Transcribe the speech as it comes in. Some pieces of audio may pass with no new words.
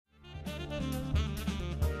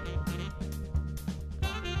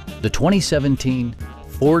the 2017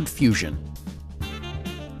 Ford Fusion.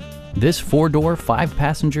 This four-door,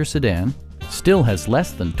 five-passenger sedan still has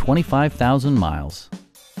less than 25,000 miles.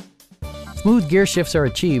 Smooth gear shifts are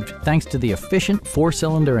achieved thanks to the efficient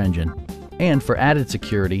four-cylinder engine. And for added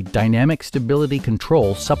security, dynamic stability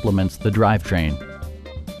control supplements the drivetrain.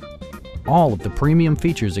 All of the premium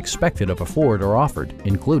features expected of a Ford are offered,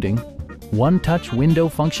 including one-touch window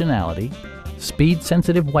functionality,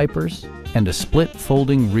 speed-sensitive wipers, and a split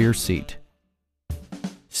folding rear seat.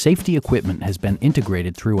 Safety equipment has been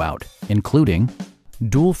integrated throughout, including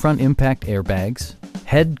dual front impact airbags,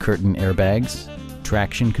 head curtain airbags,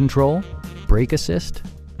 traction control, brake assist,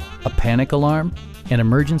 a panic alarm, an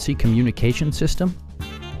emergency communication system,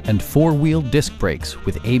 and four-wheel disc brakes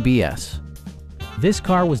with ABS. This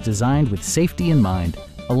car was designed with safety in mind,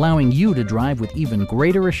 allowing you to drive with even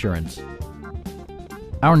greater assurance.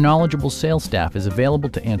 Our knowledgeable sales staff is available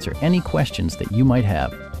to answer any questions that you might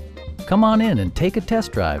have. Come on in and take a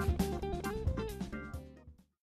test drive.